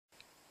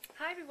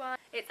Hi everyone,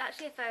 it's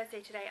actually a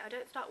Thursday today. I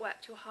don't start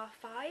work till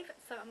 5:30,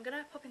 so I'm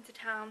gonna pop into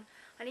town.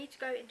 I need to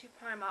go into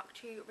Primark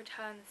to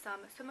return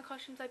some summer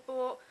costumes I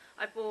bought.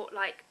 I bought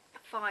like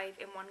 5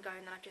 in one go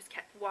and then I've just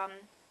kept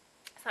one,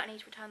 so I need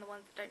to return the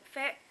ones that don't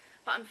fit.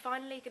 But I'm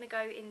finally gonna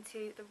go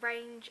into the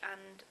Range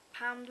and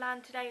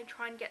Poundland today and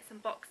try and get some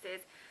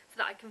boxes so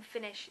that I can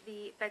finish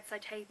the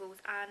bedside tables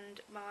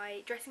and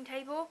my dressing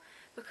table,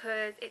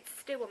 because it's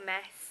still a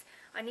mess.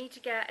 I need to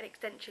get an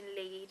extension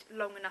lead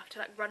long enough to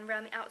like run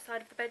around the outside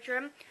of the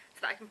bedroom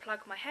so that I can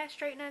plug my hair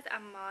straighteners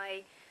and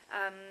my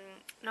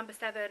number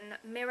 7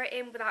 mirror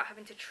in without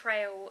having to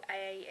trail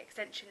a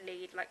extension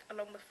lead like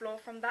along the floor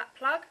from that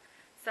plug.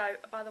 So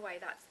by the way,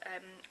 that's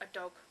a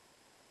dog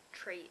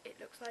treat. It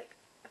looks like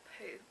a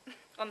poo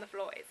on the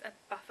floor. It's a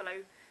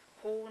buffalo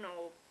horn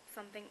or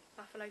something,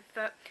 buffalo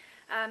foot.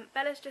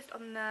 Bella's just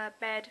on the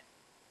bed.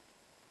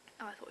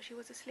 Oh, I thought she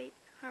was asleep.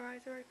 Her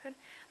eyes are open.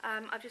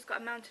 I've just got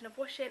a mountain of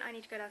washing. I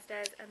need to go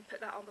downstairs and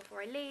put that on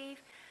before I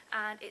leave.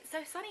 And it's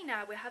so sunny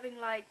now. We're having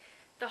like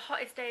the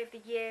hottest day of the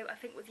year. I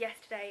think it was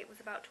yesterday. It was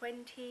about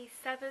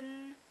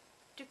 27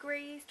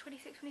 degrees,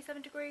 26,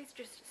 27 degrees.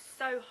 Just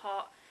so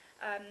hot.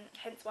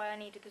 Hence why I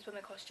needed the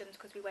swimming costumes,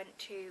 because we went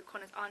to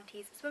Connor's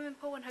auntie's swimming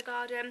pool in her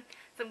garden.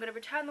 So I'm going to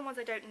return the ones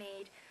I don't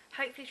need.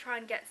 Hopefully try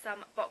and get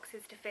some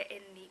boxes to fit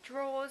in the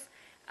drawers.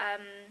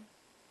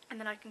 And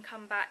then I can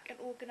come back and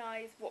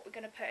organise what we're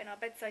going to put in our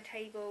bedside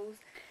tables.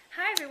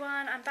 Hi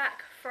everyone, I'm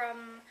back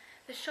from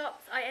the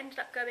shops. I ended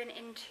up going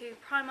into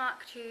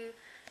Primark to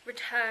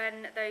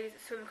return those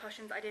swimming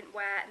costumes I didn't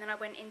wear, and then I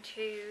went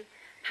into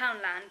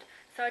Poundland.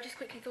 So I just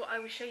quickly thought I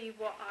would show you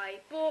what I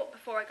bought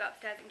before I go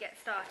upstairs and get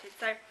started.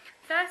 So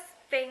first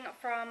thing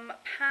from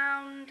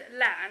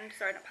Poundland,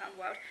 sorry not Pound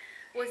World,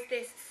 was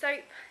this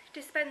soap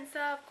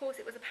dispenser. Of course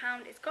it was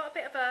 £1. It's got a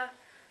bit of a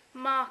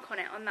mark on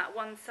it on that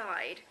one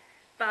side,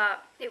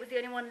 but it was the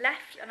only one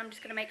left, and I'm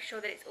just going to make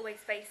sure that it's always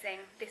facing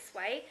this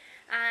way.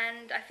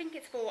 And I think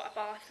it's for a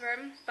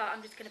bathroom, but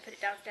I'm just going to put it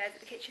downstairs at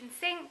the kitchen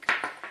sink.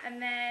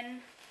 And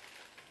then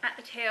at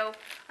the till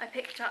I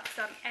picked up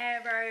some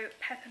Aero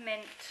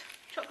peppermint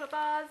chocolate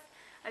bars.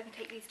 I can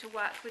take these to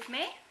work with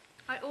me.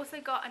 I also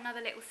got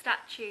another little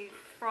statue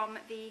from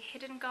the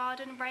Hidden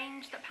Garden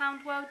range that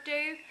Pound World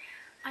do.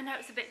 I know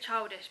it's a bit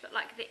childish, but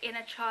like the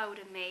inner child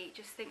in me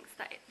just thinks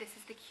that this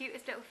is the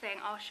cutest little thing.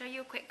 I'll show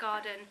you a quick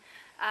garden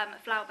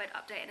flower bed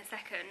update in a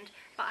second,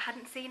 but I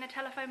hadn't seen a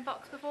telephone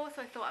box before,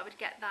 so I thought I would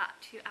get that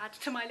to add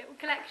to my little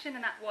collection,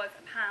 and that was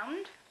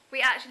 £1.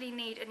 We actually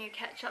need a new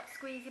ketchup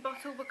squeezy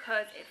bottle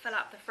because it fell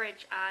out the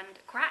fridge and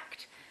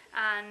cracked,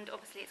 and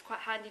obviously it's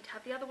quite handy to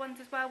have the other ones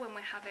as well when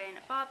we're having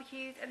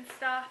barbecues and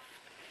stuff.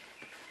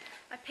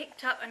 I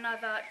picked up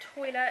another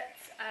toilet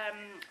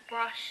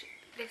brush.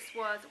 This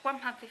was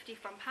 £1.50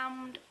 from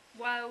Pound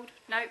World.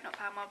 No, not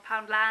Pound World,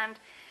 Poundland.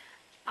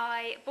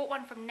 I bought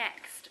one from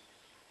Next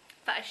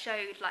that I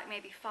showed like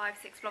maybe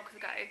 5-6 vlogs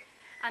ago.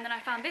 And then I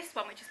found this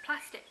one, which is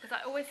plastic, because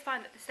I always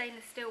find that the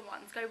stainless steel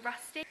ones go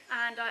rusty.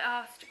 And I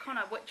asked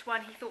Connor which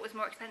one he thought was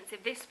more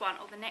expensive, this one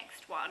or the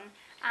Next one.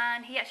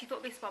 And he actually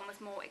thought this one was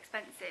more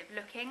expensive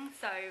looking,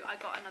 so I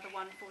got another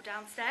one for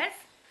downstairs.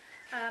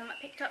 I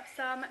picked up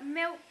some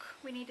milk.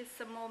 We needed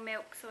some more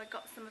milk, so I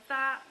got some of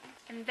that.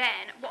 And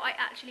then what I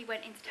actually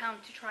went into town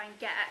to try and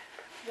get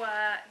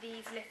were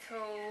these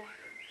little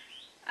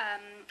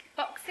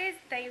boxes.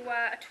 They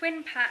were a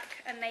twin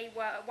pack and they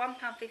were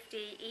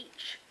 £1.50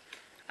 each.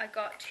 I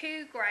got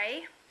 2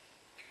 grey,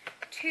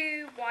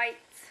 2 white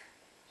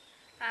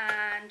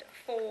and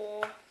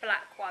 4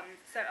 black ones.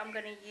 So I'm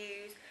going to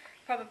use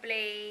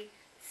probably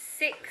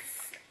 6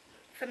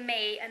 for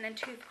me and then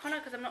 2 for Connor,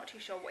 because I'm not too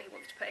sure what he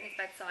wants to put in his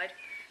bedside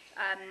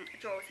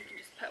drawers. He can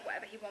just put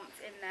whatever he wants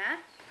in there.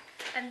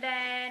 And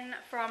then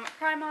from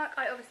Primark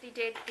I obviously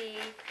did the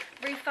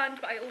refund,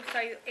 but I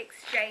also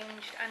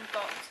exchanged and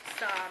got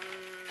some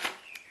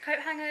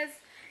coat hangers.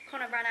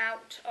 Connor ran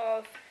out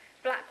of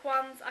black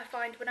ones. I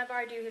find whenever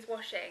I do his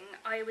washing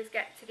I always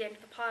get to the end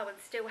of the pile and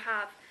still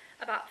have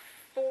about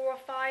 4 or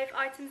 5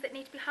 items that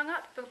need to be hung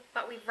up,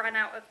 but we've run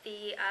out of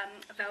the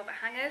velvet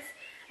hangers,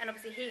 and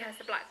obviously he has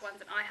the black ones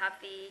and I have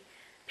the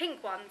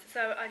pink ones.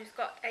 So I just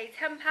got a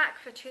 10 pack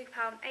for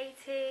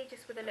 £2.80,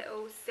 just with a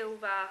little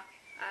silver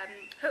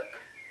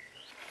hook.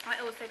 I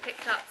also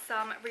picked up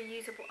some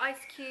reusable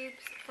ice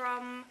cubes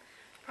from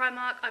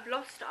Primark. I've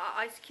lost our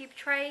ice cube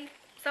tray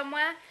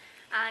somewhere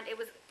and it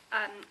was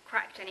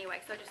cracked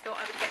anyway, so I just thought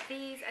I would get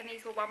these, and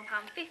these were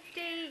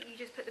 £1.50. You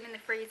just put them in the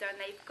freezer and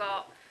they've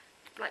got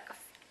like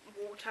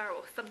water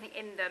or something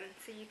in them,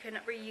 so you can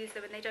reuse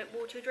them and they don't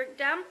water your drink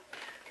down.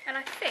 And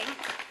I think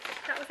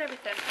that was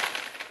everything.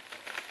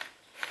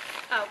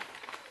 Oh,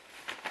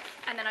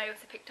 and then I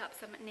also picked up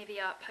some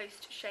Nivea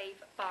post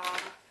shave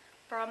balm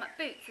from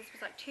Boots. This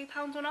was like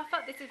 £2 on offer.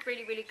 This is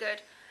really, really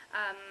good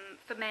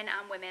for men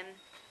and women.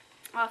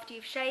 After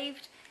you've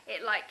shaved,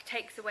 it like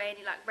takes away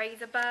any like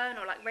razor burn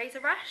or like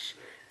razor rash.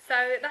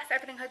 So that's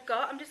everything I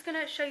got. I'm just going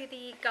to show you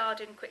the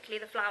garden quickly,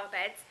 the flower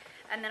beds,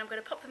 and then I'm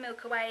going to pop the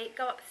milk away,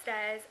 go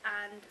upstairs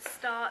and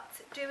start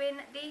doing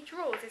the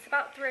drawers. It's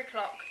about 3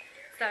 o'clock,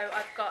 So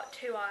I've got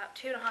 2.5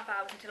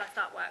 hours until I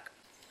start work.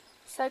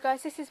 So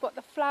guys, this is what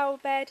the flower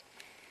bed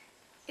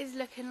is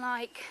looking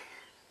like.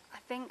 I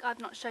think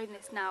I've not shown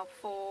this now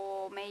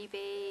for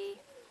maybe,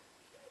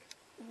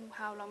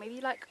 how long?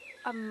 Maybe like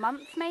a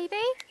month maybe?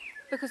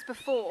 Because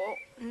before,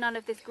 none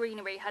of this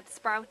greenery had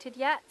sprouted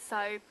yet.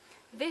 So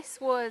this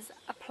was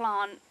a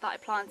plant that I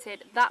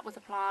planted, that was a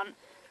plant.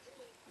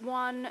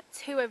 1,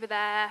 2 over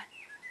there,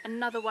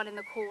 another one in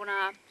the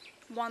corner,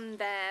 1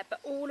 there. But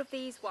all of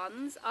these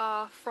ones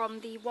are from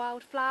the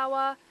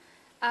wildflower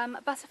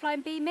butterfly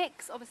and bee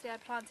mix. Obviously I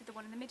planted the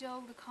one in the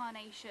middle, the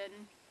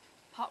carnation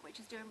pot, which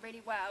is doing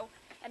really well.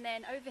 And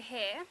then over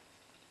here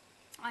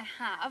I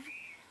have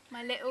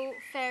my little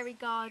fairy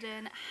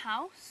garden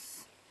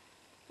house,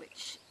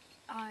 which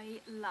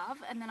I love.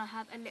 And then I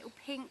have a little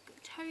pink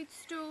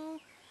toadstool,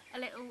 a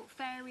little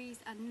fairies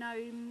and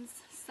gnomes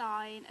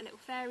sign, a little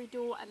fairy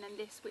door, and then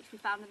this, which we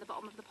found in the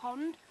bottom of the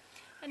pond.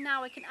 And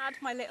now I can add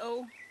my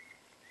little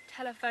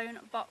telephone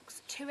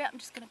box to it. I'm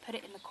just going to put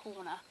it in the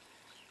corner,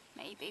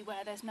 maybe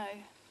where there's no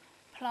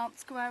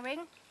plants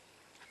growing.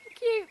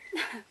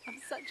 Cute. I'm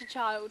such a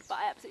child, but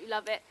I absolutely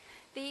love it.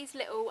 These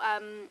little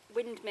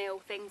windmill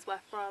things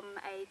were from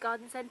a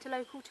garden centre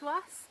local to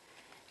us.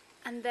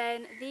 And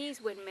then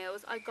these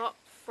windmills I got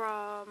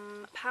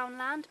from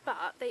Poundland,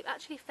 but they've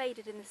actually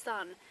faded in the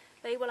sun.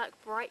 They were like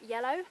bright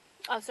yellow.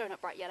 Oh, sorry,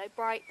 not bright yellow,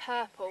 bright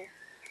purple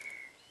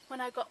when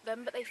I got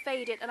them, but they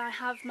faded. And I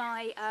have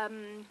my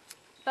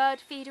bird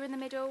feeder in the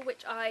middle,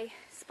 which I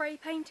spray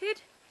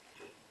painted.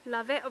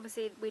 Love it.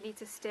 Obviously we need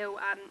to still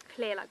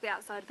clear like the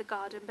outside of the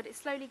garden, but it's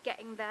slowly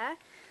getting there.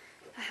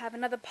 I have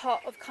another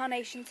pot of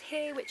carnations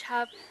here, which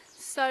have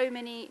so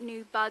many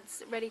new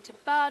buds ready to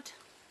bud.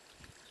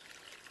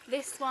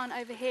 This one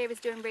over here is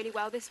doing really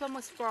well. This one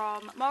was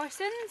from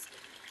Morrison's,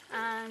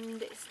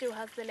 and it still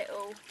has the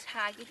little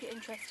tag if you're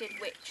interested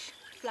which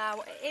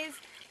flower it is.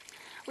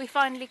 We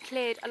finally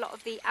cleared a lot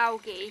of the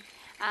algae,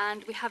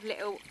 and we have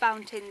little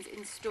fountains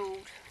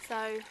installed,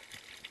 so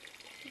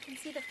you can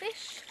see the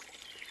fish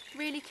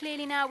really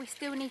clearly now. We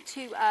still need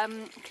to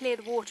clear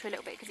the water a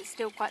little bit because it's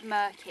still quite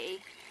murky,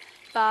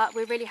 but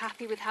we're really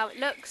happy with how it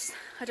looks.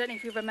 I don't know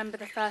if you remember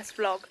the first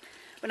vlog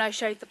when I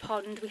showed the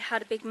pond. We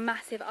had a big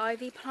massive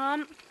ivy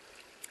plant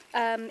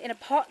in a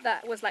pot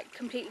that was like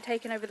completely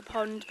taken over the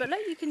pond, but look,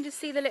 you can just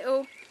see the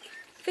little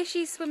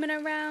fishies swimming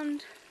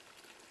around.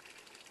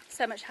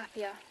 So much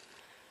happier.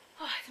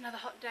 Oh, it's another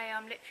hot day.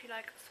 I'm literally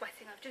like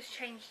sweating. I've just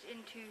changed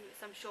into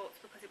some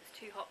shorts because it was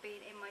too hot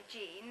being in my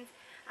jeans.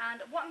 And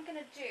what I'm going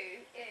to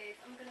do is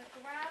I'm going to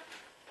grab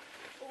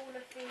all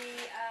of the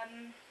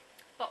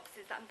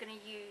boxes that I'm going to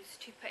use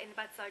to put in the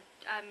bedside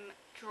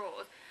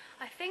drawers.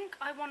 I think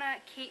I want to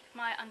keep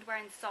my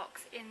underwear and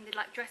socks in the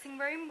like dressing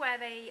room where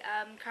they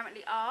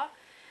currently are,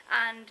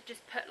 and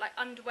just put like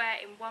underwear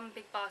in one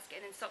big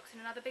basket and then socks in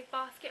another big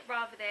basket,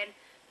 rather than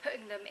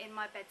putting them in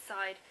my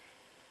bedside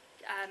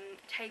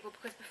table.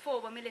 Because before,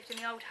 when we lived in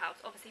the old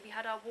house, obviously we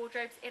had our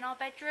wardrobes in our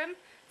bedroom,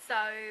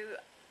 so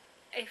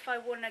if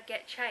I want to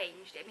get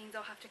changed, it means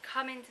I'll have to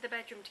come into the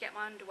bedroom to get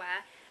my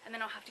underwear, and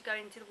then I'll have to go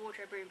into the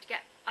wardrobe room to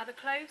get other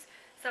clothes.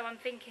 So I'm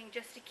thinking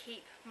just to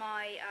keep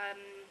my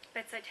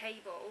bedside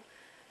table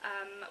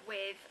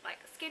with like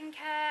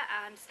skincare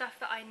and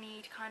stuff that I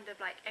need kind of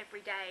like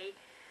every day,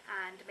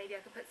 and maybe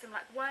I could put some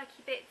like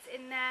worky bits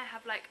in there,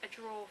 have like a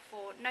drawer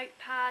for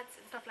notepads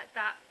and stuff like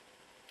that.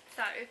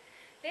 So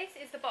this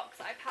is the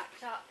box that I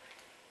packed up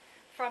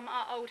from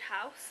our old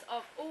house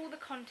of all the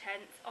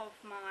contents of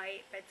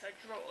my bedside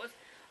drawers.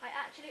 I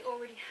actually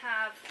already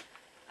have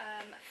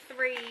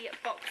 3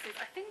 boxes.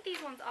 I think these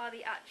ones are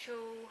the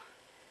actual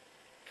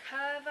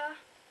curver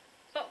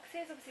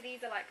boxes. Obviously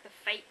these are like the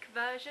fake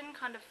version,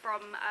 kind of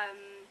from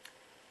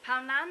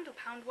Poundland or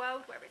Pound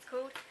World, whatever it's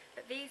called.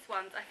 But these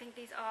ones, I think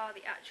these are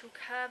the actual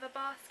curver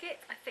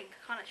baskets. I think, I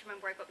can't actually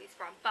remember where I got these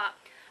from, but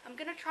I'm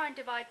going to try and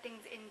divide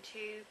things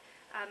into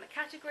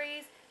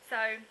categories.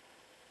 So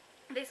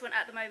this one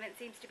at the moment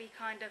seems to be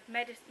kind of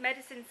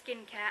medicine,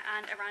 skincare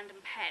and a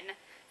random pen.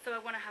 So I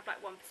want to have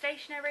like one for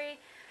stationery,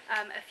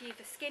 a few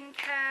for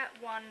skincare,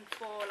 one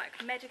for like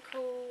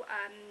medical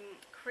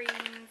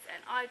creams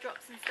and eye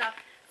drops and stuff.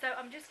 So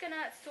I'm just going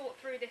to sort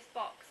through this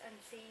box and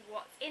see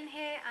what's in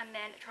here, and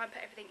then try and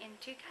put everything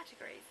into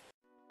categories.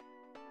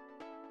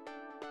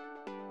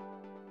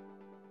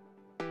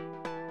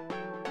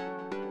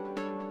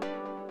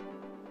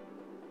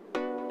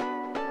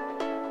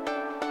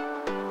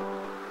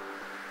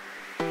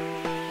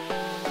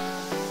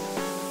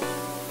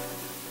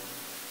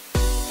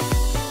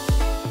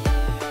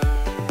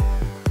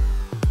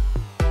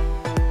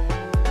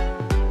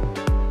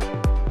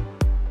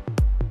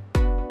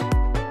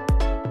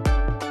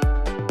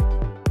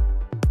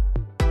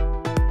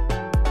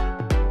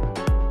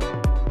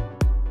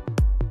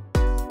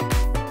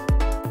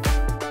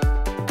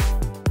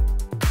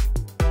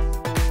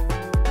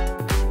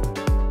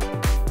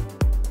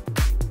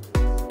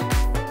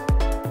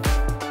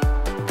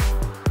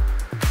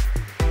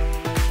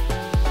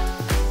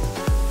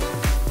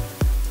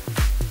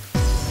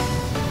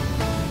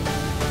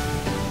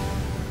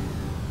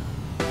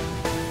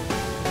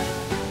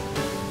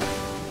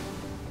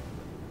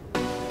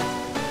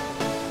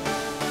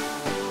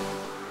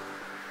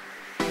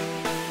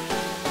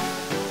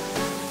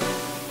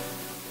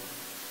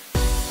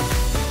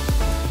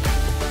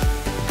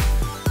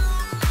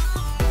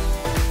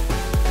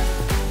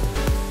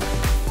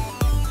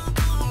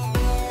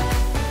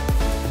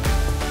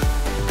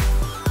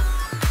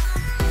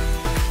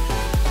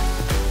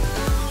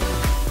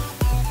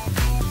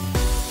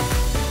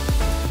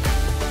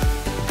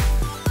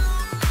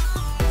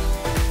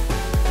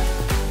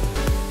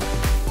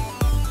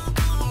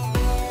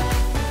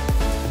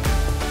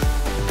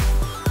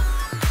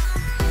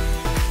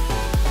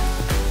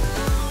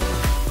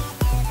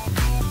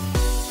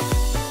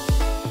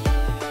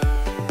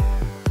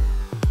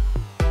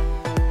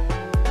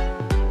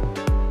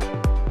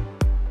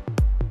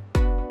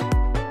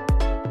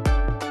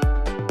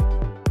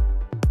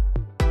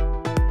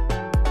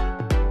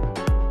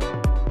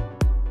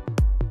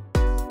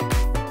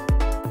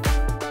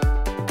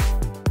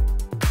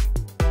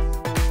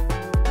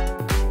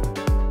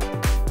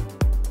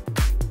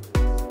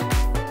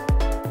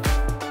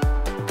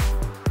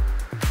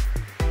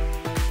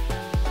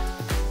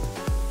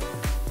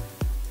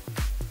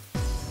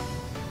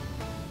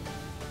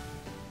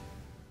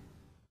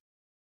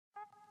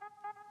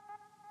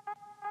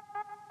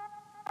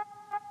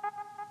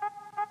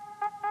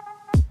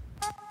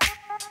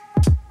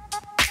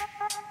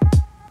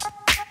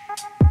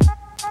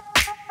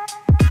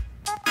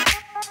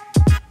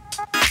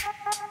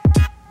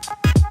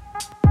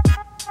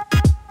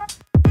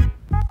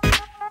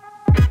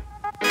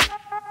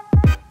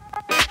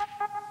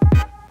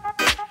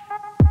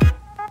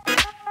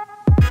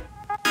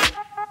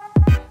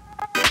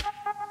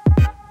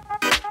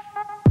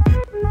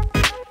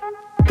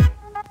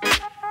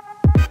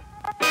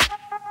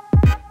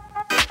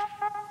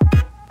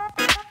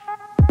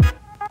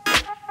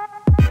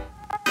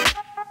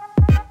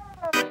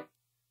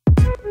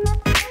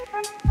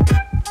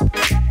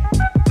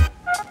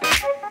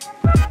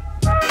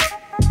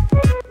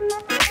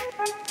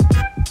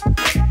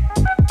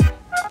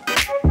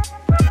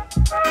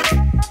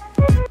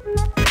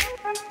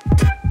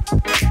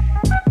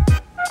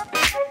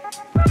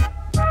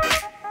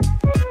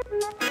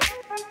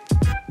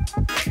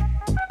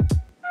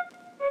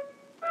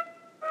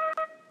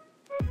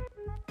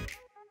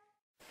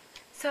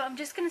 So I'm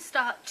just going to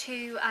start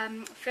to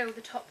fill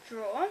the top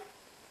drawer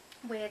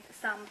with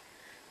some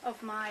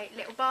of my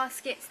little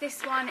baskets.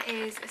 This one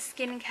is a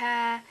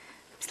skincare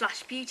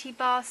 / beauty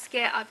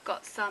basket. I've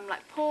got some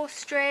like pore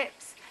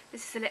strips.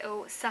 This is a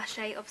little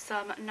sachet of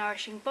some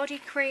nourishing body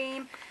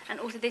cream,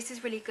 and also this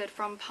is really good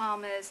from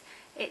Palmer's.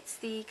 It's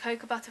the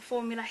cocoa butter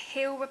formula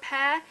heel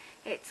repair.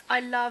 I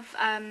love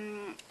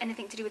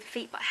anything to do with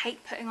feet, but I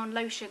hate putting on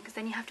lotion because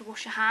then you have to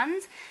wash your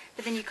hands,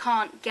 but then you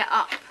can't get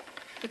up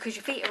because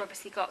your feet are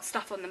obviously got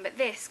stuff on them. But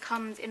this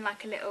comes in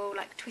like a little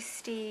like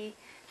twisty,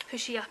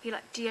 pushy uppy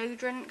like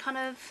deodorant kind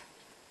of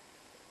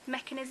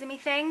mechanism-y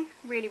thing.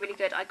 Really, really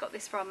good. I got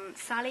this from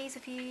Sally's a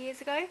few years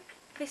ago.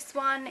 This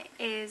one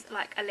is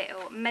like a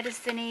little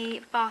medicine-y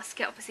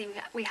basket. Obviously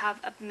we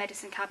have a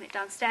medicine cabinet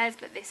downstairs,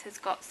 but this has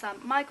got some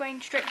migraine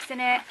strips in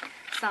it,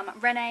 some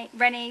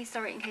Rennie,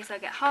 sorry, in case I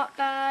get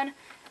heartburn,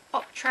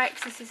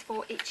 Optrex, this is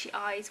for itchy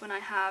eyes when I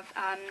have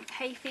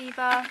hay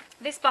fever.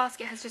 This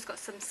basket has just got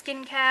some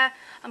skincare.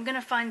 I'm going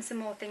to find some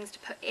more things to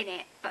put in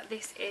it, but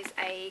this is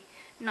a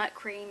night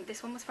cream.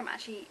 This one was from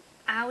actually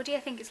Aldi, I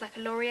think it's like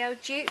a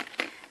L'Oreal dupe.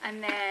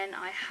 And then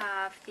I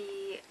have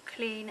the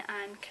Clean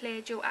and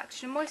Clear Dual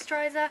Action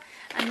Moisturiser,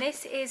 and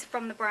this is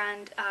from the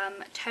brand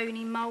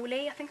Tony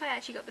Moly. I think I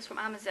actually got this from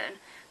Amazon,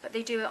 but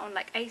they do it on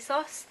like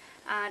ASOS,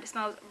 and it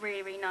smells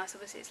really, really nice.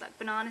 Obviously it's like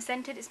banana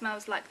scented. It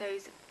smells like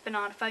those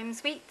banana foam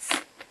sweets.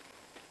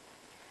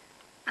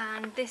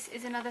 And this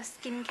is another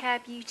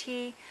skincare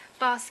beauty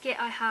basket.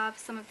 I have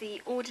some of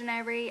the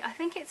Ordinary, I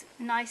think it's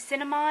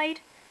niacinamide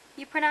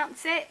you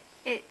pronounce it.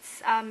 It's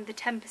the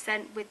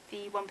 10% with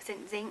the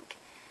 1% zinc.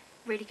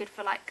 Really good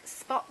for like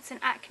spots and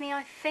acne,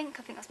 I think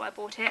that's why I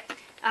bought it.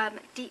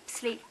 Deep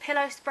Sleep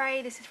Pillow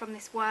Spray. This is from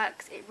This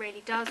Works. It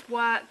really does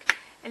work.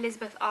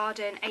 Elizabeth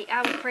Arden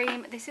 8-hour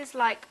cream. This is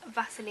like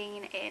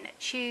Vaseline in a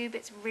tube.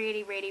 It's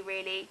really, really,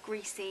 really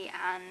greasy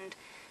and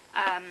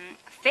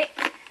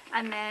thick.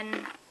 And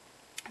then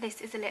this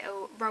is a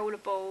little roller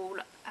ball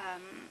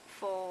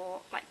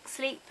for like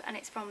sleep, and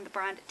it's from the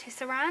brand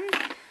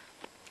Tisserand.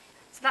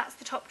 So that's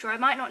the top drawer. I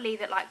might not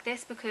leave it like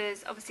this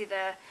because obviously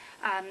the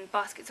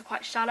baskets are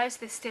quite shallow, so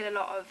there's still a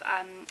lot of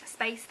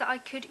space that I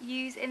could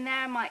use in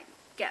there. I might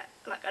get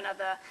like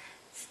another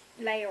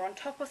layer on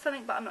top or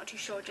something, but I'm not too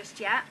sure just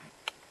yet.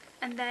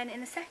 And then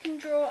in the second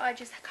drawer I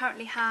just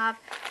currently have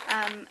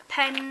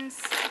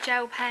pens,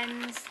 gel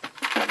pens,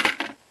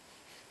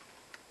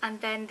 and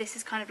then this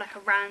is kind of like a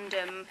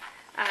random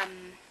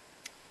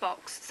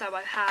box. So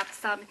I have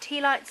some tea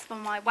lights for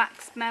my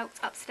wax melts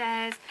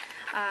upstairs.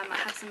 I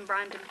have some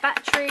random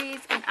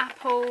batteries, an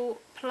Apple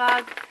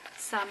plug,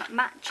 some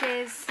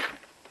matches.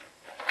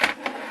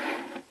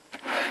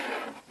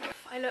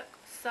 I look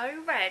so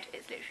red,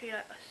 it's literally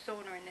like a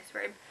sauna in this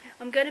room.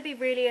 I'm going to be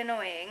really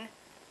annoying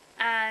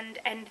and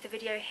end the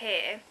video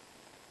here,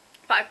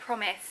 but I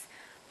promise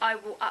I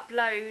will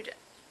upload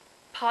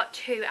part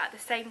 2 at the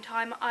same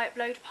time I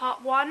upload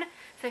part 1.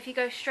 So if you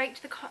go straight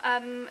to the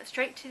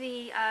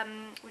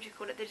what do you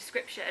call it, the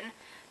description,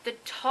 the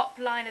top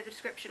line of the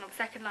description, or the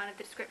second line of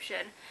the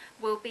description,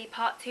 will be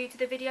part 2 to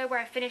the video where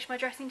I finish my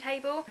dressing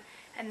table,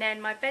 and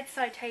then my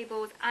bedside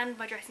tables and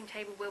my dressing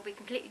table will be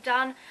completely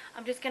done.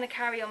 I'm just going to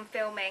carry on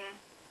filming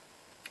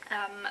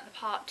the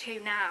part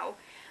 2 now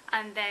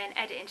and then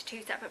edit into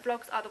 2 separate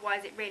vlogs,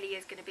 otherwise it really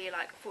is going to be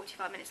like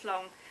 45 minutes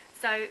long.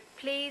 So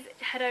please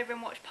head over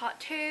and watch part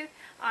 2.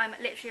 I'm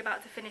literally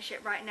about to finish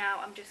it right now.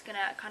 I'm just going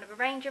to kind of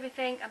arrange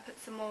everything and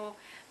put some more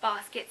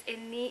baskets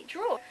in the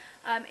drawer.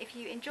 If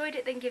you enjoyed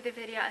it, then give the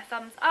video a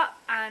thumbs up,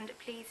 and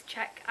please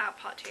check out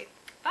part 2.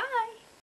 Bye!